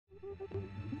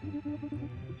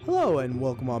Hello and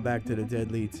welcome on back to the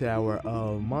Deadly Tower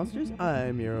of Monsters.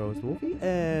 I'm your host Wolfie,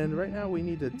 and right now we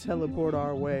need to teleport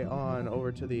our way on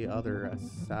over to the other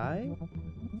side.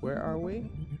 Where are we?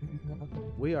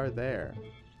 We are there.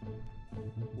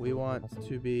 We want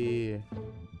to be...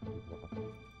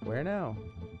 where now?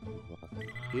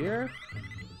 Here?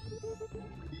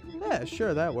 Yeah,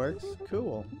 sure, that works.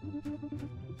 Cool.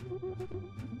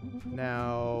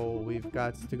 Now we've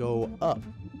got to go up.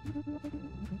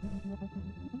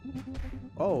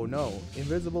 Oh no,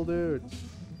 invisible dude.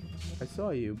 I saw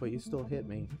you, but you still hit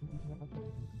me.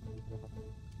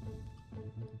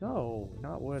 No,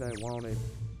 not what I wanted.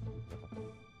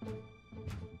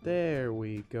 There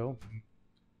we go.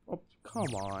 Oh,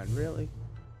 come on, really?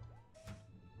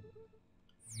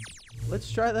 Let's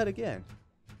try that again.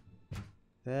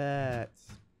 That's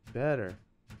better.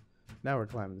 Now we're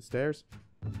climbing the stairs.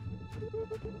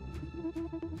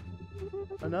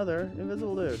 Another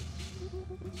invisible dude.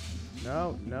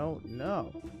 No, no,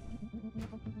 no.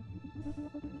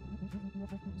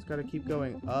 Just gotta keep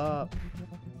going up.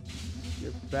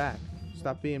 You're back.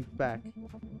 Stop being back.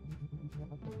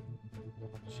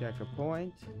 Check a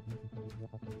point.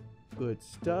 Good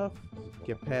stuff.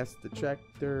 Get past the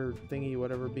tractor thingy,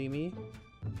 whatever be me.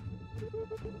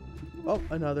 Oh,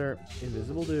 another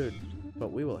invisible dude.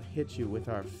 But we will hit you with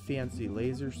our fancy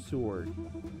laser sword.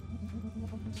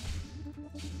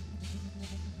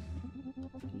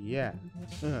 Yeah.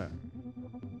 So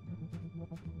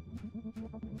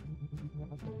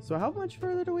how much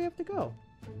further do we have to go?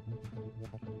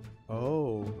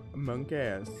 Oh, monk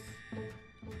ass.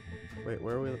 Wait,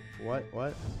 where are we?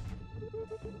 What?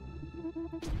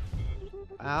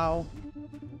 Ow.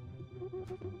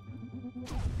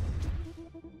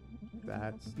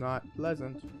 That's not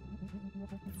pleasant.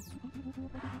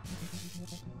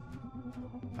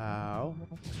 Ow.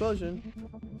 Explosion.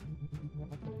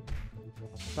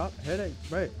 Stop hitting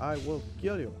me. I will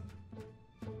kill you.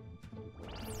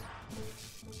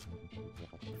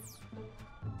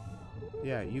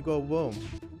 Yeah, you go boom.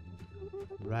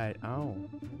 Right on.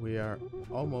 We are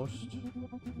almost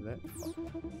there.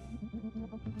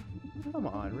 Come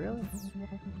on, really?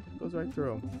 Goes right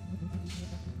through.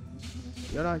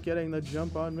 You're not getting the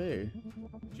jump on me.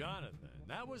 Jonathan,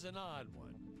 that was an odd one.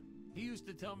 He used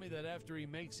to tell me that after he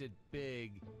makes it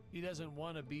big, he doesn't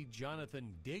want to be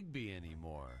Jonathan Digby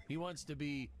anymore. He wants to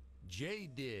be J.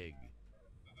 Dig.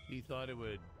 He thought it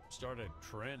would start a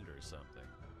trend or something.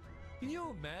 Can you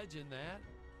imagine that?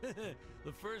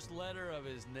 The first letter of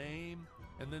his name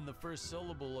and then the first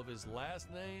syllable of his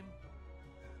last name?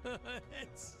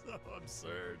 It's so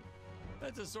absurd.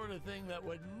 That's the sort of thing that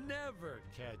would never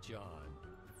catch on.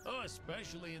 Oh,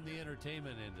 especially in the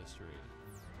entertainment industry.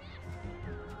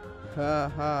 Ha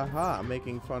ha ha,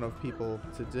 making fun of people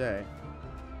today.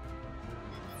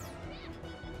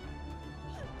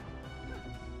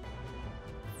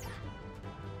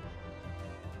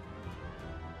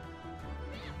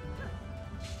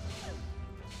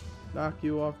 Knock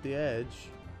you off the edge.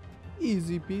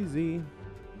 Easy peasy.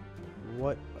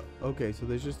 What? Okay, so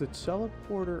there's just a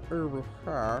teleporter over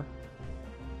here.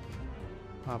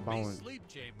 Hop on. These sleep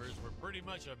chambers were pretty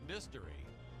much a mystery.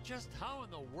 Just how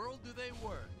in the world do they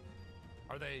work?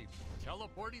 Are they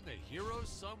teleporting the heroes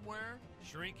somewhere?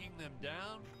 Shrinking them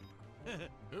down?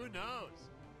 Who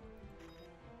knows?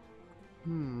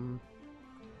 Do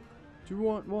you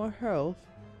want more health?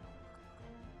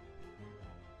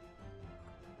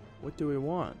 What do we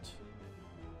want?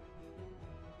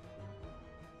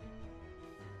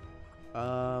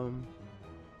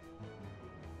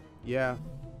 Yeah.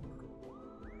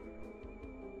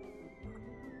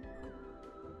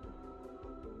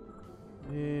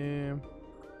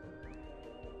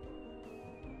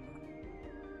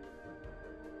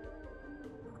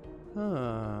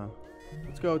 Huh.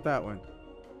 Let's go with that one.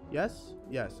 Yes?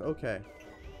 Yes, okay.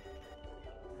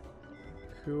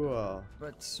 Cool.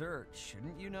 But sir,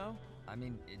 shouldn't you know? I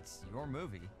mean, it's your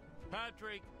movie.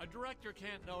 Patrick, a director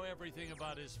can't know everything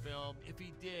about his film. If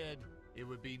he did, it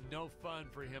would be no fun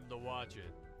for him to watch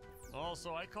it.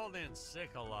 Also, I called in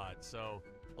sick a lot, so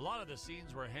a lot of the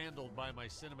scenes were handled by my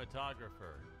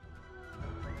cinematographer.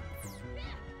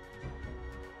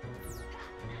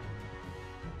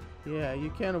 Yeah, you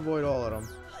can't avoid all of them.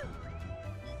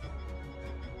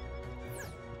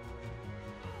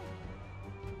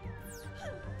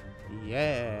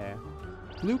 Yeah.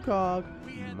 Blue cog,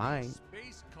 We had mine.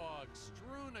 space cogs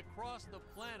strewn across the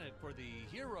planet for the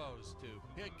heroes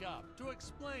to pick up, to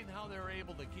explain how they're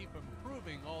able to keep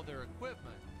improving all their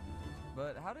equipment.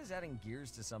 But how does adding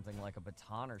gears to something like a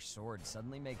baton or sword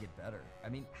suddenly make it better? I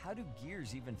mean, how do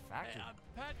gears even factor? Hey,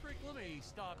 Patrick, let me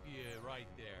stop you right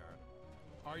there.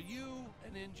 Are you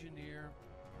an engineer?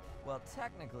 Well,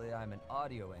 technically, I'm an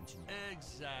audio engineer.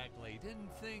 Exactly.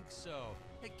 Didn't think so.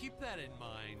 Hey, keep that in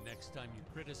mind next time you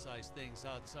criticize things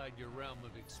outside your realm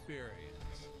of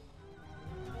experience.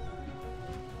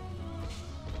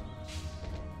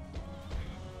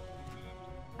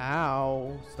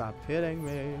 Ow, stop hitting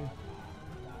me.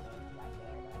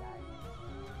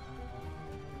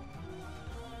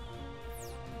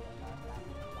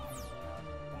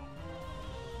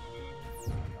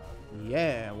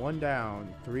 Yeah, 1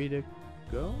 down, 3 to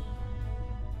go.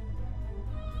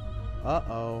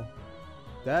 Uh-oh.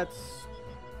 That's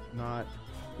not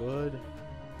good.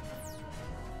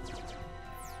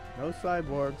 No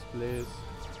cyborgs, please.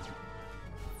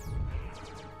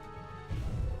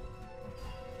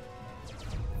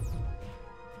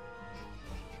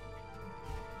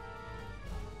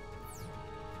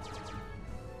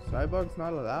 Cyborgs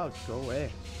not allowed. Go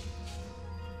away.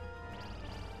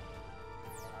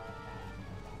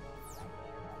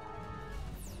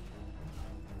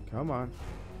 Come on.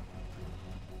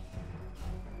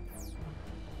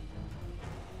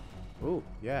 Oh,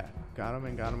 yeah. Got him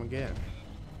and got him again.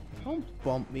 Don't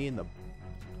bump me in the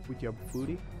with your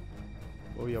booty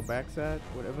or your backside,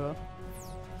 whatever.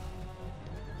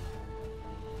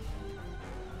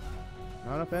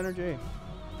 Not enough energy.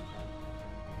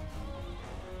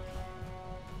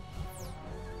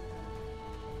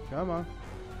 Come on.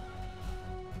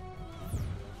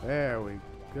 There we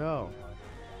go.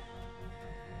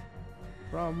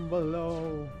 From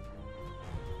below.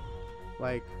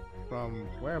 Like, from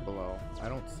where below? I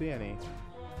don't see any.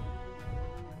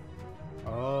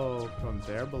 Oh, from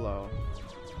there below.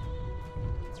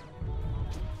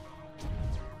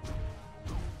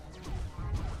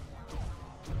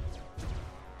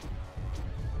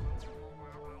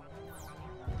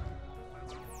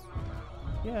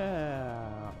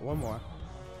 Yeah, one more.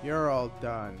 You're all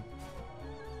done.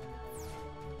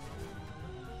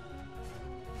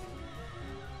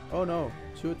 Oh no,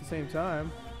 2 at the same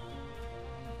time.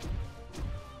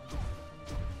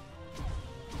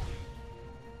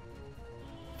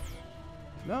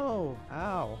 No,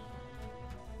 ow.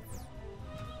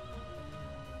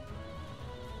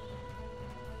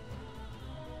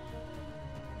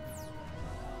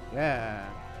 Yeah.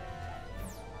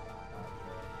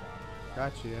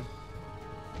 Got you.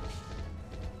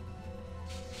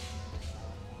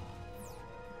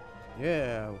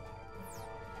 Yeah.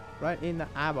 Right in the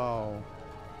eyeball.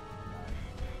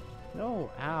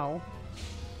 No, ow.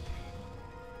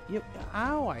 Yep,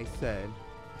 ow, I said.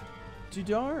 Too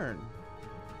darn.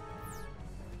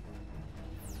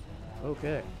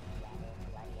 Okay.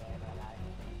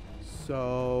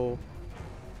 So,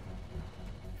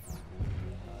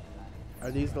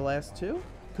 are these the last 2?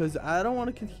 Because I don't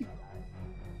want to keep...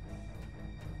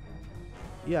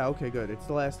 Yeah, okay, good. It's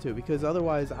the last 2. Because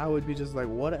otherwise I would be just like,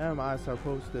 what am I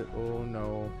supposed to... Oh,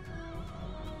 no.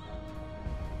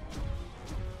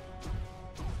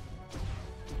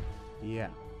 Yeah.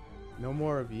 No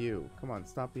more of you. Come on,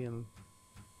 stop being...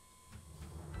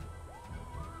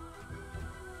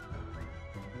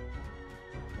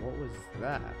 What was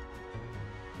that?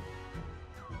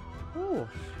 Oh,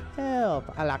 help.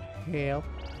 I like help.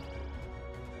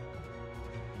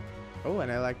 Oh,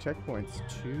 and I like checkpoints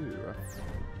too.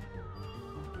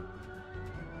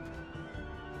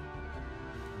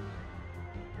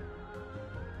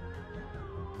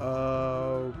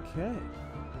 Okay.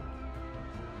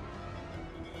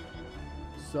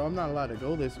 So I'm not allowed to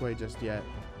go this way just yet.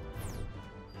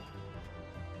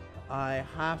 I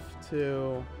have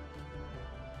to...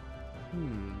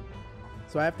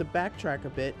 So I have to backtrack a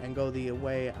bit and go the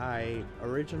way I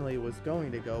originally was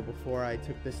going to go before I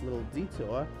took this little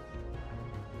detour.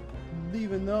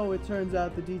 Even though it turns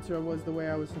out the detour was the way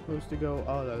I was supposed to go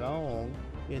all along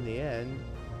in the end.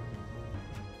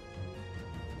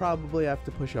 Probably have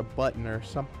to push a button or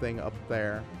something up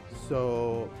there.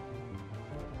 So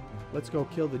let's go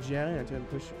kill the giant and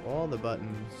push all the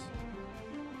buttons.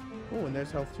 Oh, and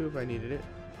there's health too if I needed it.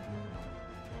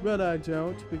 But I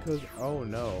don't because, oh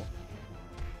no.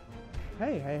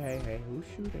 Hey, hey, hey, hey, who's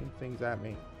shooting things at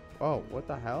me? Oh, what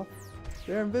the hell?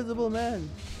 They're invisible men.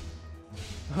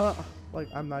 Huh, like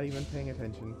I'm not even paying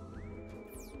attention.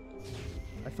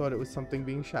 I thought it was something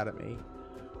being shot at me.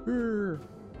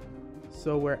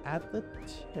 So we're at the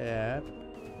tip.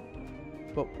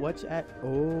 But what's at,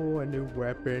 oh, a new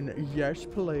weapon. Yes,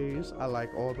 please. I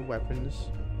like all the weapons.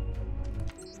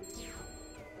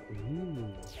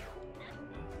 Ooh.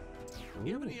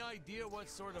 You have Ooh. any idea what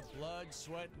sort of blood,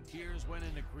 sweat, and tears went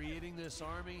into creating this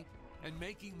army and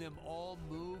making them all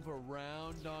move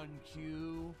around on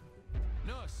cue?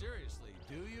 No, seriously,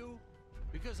 do you?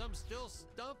 Because I'm still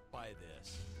stumped by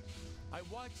this. I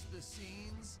watched the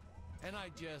scenes and I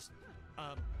just,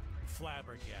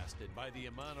 flabbergasted by the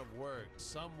amount of work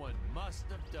someone must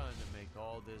have done to make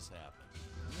all this happen.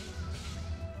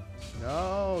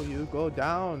 No, you go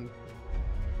down.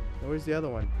 Where's the other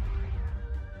one?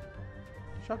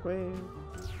 Shockwave.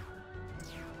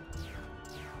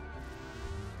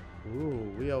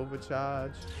 Ooh, we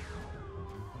overcharged.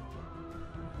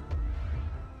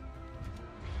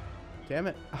 Damn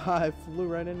it, I flew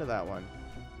right into that one.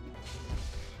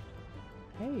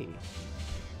 Hey,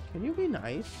 can you be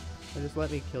nice and just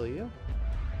let me kill you?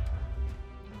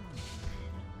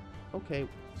 Okay,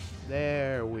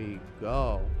 there we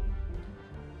go.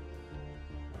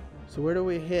 So where do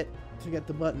we hit to get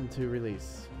the button to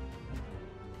release?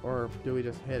 Or do we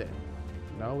just hit it?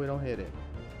 No, we don't hit it.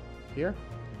 Here?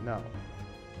 No.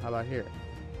 How about here?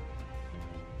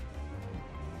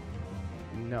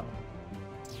 No.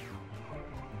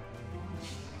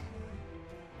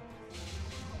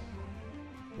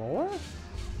 More?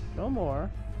 No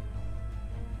more.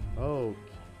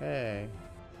 Okay.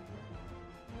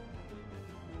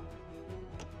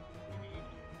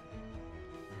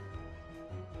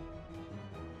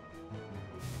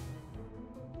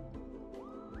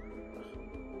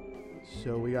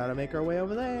 So we gotta make our way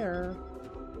over there.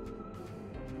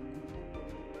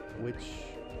 Which...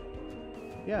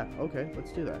 yeah, okay,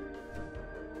 let's do that.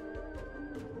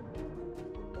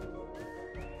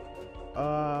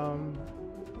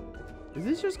 Is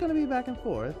this just gonna be back and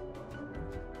forth?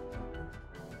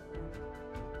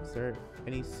 Is there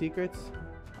any secrets?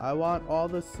 I want all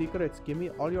the secrets. Give me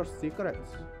all your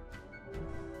secrets.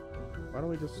 Why don't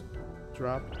we just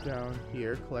drop down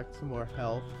here, collect some more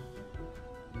health,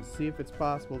 and see if it's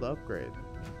possible to upgrade.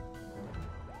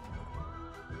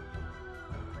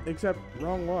 Except,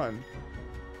 wrong one.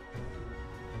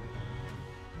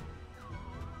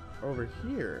 Over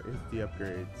here is the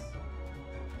upgrades.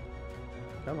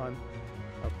 Come on.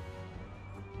 Up.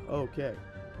 Okay.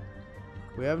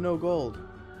 We have no gold.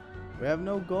 We have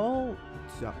no gold.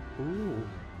 So, ooh.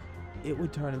 It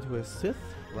would turn into a Sith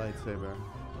lightsaber.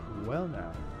 Well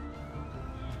now.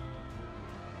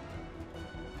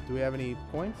 Do we have any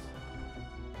points?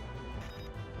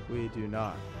 We do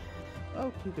not.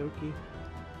 Okie dokie.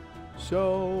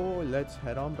 So, let's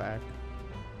head on back.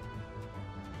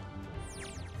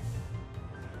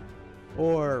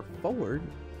 Or forward,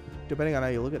 depending on how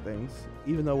you look at things.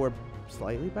 Even though we're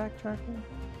slightly backtracking.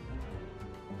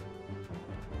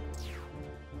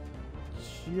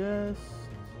 Just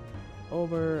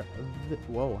over the...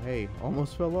 whoa, hey,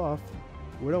 almost fell off.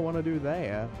 We don't want to do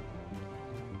that.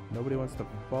 Nobody wants to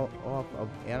fall off of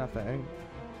anything.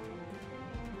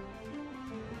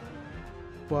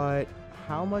 But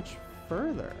how much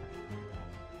further?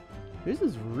 This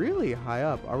is really high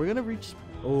up. Are we gonna reach...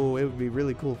 oh, it would be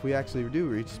really cool if we actually do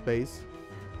reach space.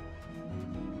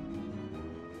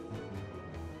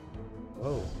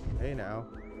 Oh, hey now.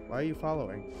 Why are you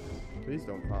following? Please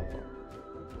don't follow.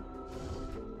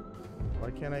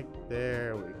 Why can't I...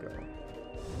 there we go.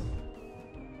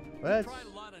 Let's... We tried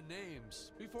a lot of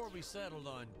names before we settled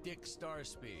on Dick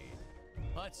Starspeed.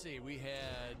 Let's see, we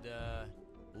had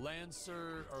Lance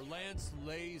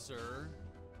Laser,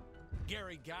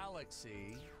 Gary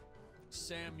Galaxy,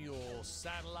 Samuel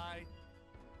Satellite,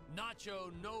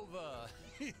 Nacho Nova.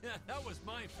 That was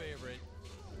my favorite.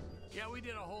 Yeah, we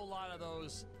did a whole lot of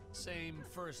those same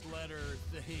first letter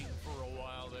thing for a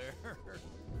while there.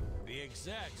 The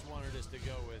execs wanted us to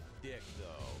go with Dick,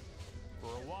 though.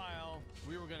 For a while,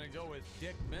 we were going to go with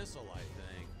Dick Missile, I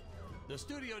think. The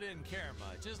studio didn't care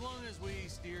much, as long as we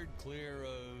steered clear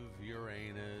of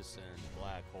Uranus and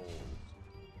black holes.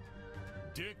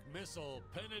 Dick Missile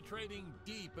penetrating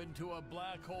deep into a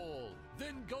black hole,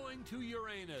 then going to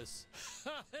Uranus.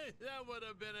 That would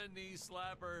have been a knee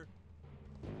slapper.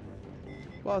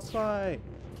 boss fight!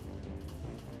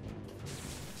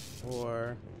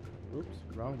 Or... oops,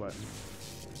 wrong button.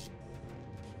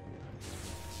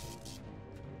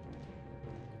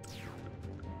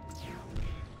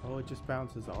 Oh, it just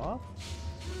bounces off?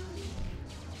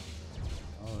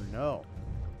 Oh no.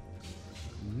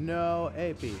 No,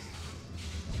 A-piece.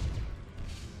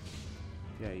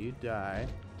 Yeah, you die.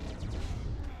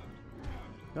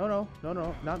 No,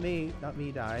 not me. Not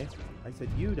me die. I said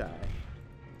you die.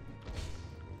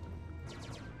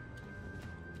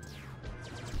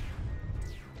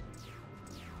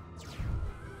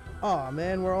 Aw,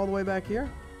 man, we're all the way back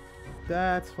here?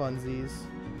 That's funsies.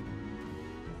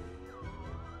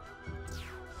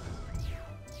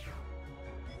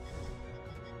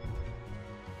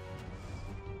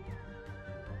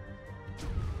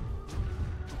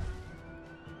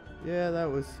 Yeah,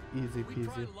 that was easy We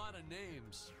tried peasy. a lot of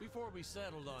names before we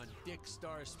settled on Dick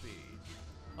Starspeed.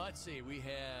 Let's see, we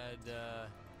had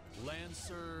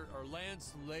Lance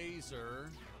Laser,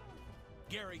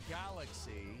 Gary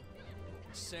Galaxy,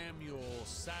 Samuel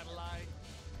Satellite,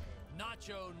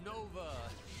 Nacho Nova.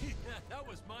 That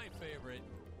was my favorite.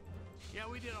 Yeah,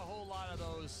 we did a whole lot of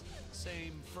those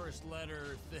same first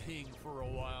letter thing for a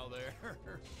while there.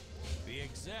 The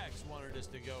execs wanted us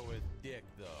to go with Dick,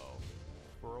 though.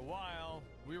 For a while,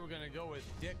 we were going to go with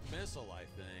Dick Missile, I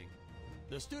think.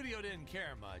 The studio didn't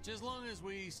care much, as long as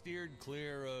we steered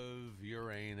clear of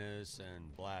Uranus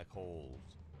and black holes.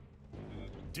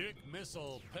 Dick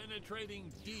Missile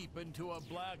penetrating deep into a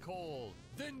black hole,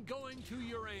 then going to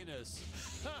Uranus.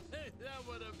 That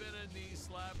would have been a knee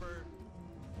slapper.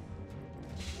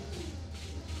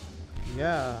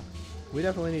 Yeah, we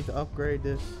definitely need to upgrade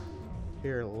this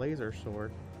here laser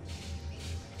sword.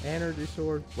 Energy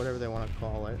sword, whatever they want to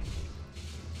call it.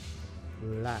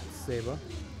 Lightsaber.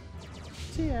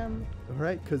 TM.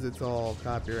 Right, because it's all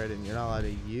copyrighted and you're not allowed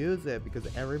to use it because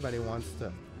everybody wants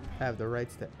to have the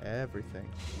rights to everything.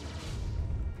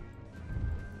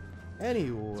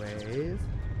 Anyways,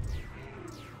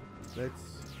 let's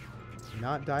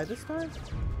not die this time.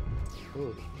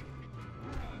 Ooh.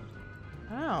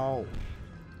 Ow.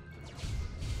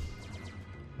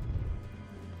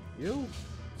 You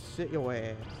sit your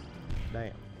ass.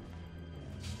 Damn.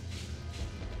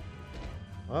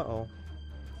 Uh-oh.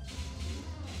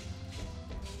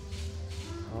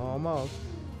 Almost.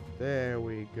 There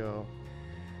we go.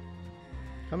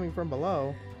 Coming from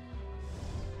below.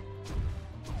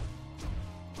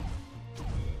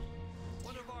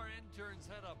 One of our interns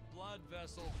had a blood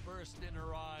vessel burst in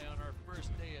her eye on our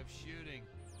first day of shooting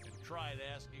and tried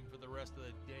asking for the rest of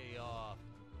the day off.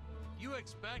 You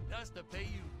expect us to pay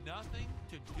you nothing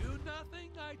to do nothing?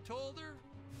 I told her.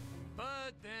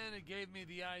 But then it gave me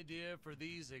the idea for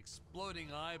these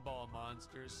exploding eyeball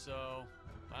monsters, so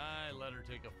I let her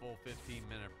take a full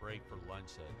 15-minute break for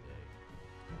lunch that day.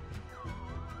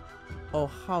 Oh,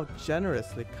 how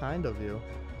generously kind of you.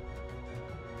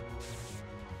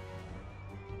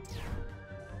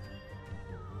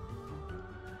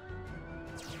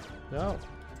 No.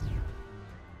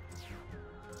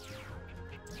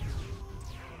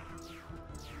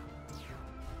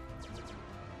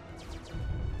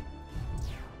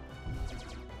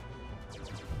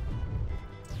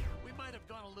 We might have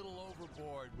gone a little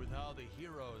overboard with how the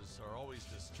heroes are always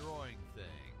destroying things.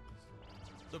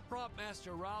 The prop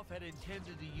master Ralph had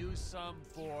intended to use some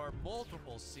for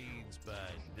multiple scenes,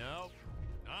 but nope,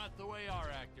 not the way our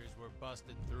actors were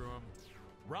busting through them.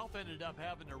 Ralph ended up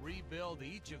having to rebuild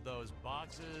each of those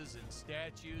boxes and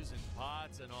statues and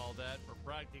pots and all that for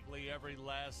practically every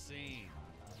last scene.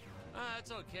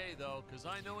 That's okay though, because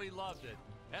I know he loved it,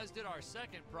 as did our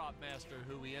second prop master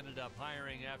who we ended up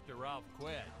hiring after Ralph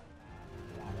quit.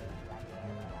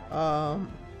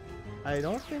 I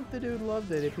don't think the dude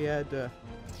loved it if he had to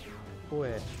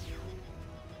quit.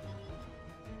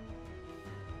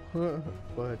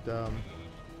 But,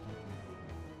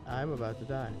 I'm about to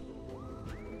die.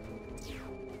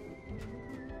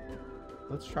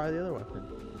 Let's try the other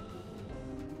weapon.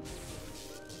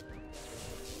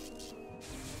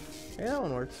 Hey, that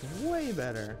one works way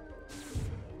better.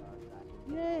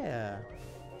 Yeah.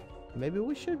 Maybe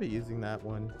we should be using that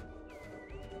one.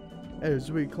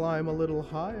 As we climb a little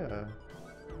higher.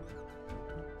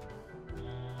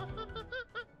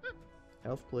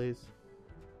 Health, please.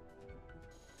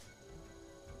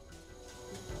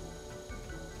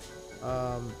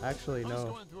 Actually, I was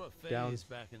no. going through a phase Down.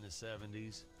 back in the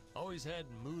 70s. Always had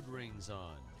mood rings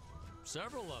on.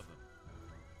 Several of them.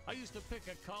 I used to pick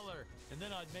a color, and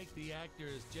then I'd make the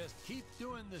actors just keep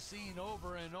doing the scene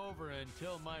over and over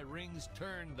until my rings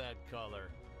turned that color.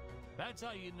 That's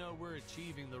how you know we're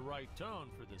achieving the right tone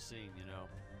for the scene, you know.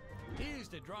 He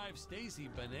used to drive Stacy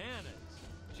bananas.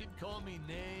 She'd call me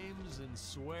names and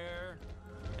swear,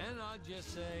 and I'd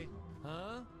just say,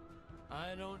 huh?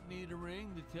 I don't need a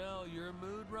ring to tell your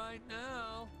mood right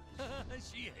now.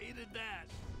 She hated that.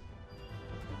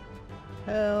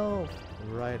 Hell,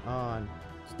 right on.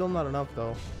 Still not enough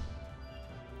though.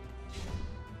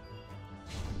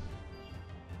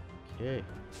 Okay.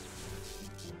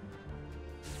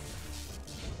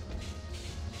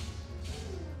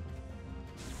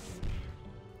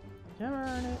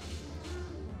 Darn it.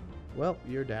 Well,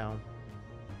 you're down.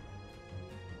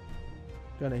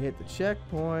 Gonna hit the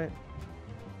checkpoint.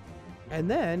 And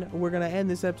then we're gonna end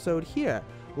this episode here.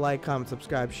 Like, comment,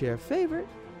 subscribe, share, favorite.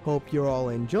 Hope you're all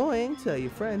enjoying. Tell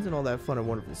your friends and all that fun and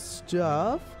wonderful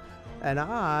stuff. And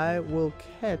I will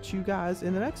catch you guys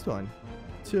in the next one.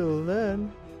 Till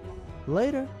then,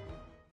 later.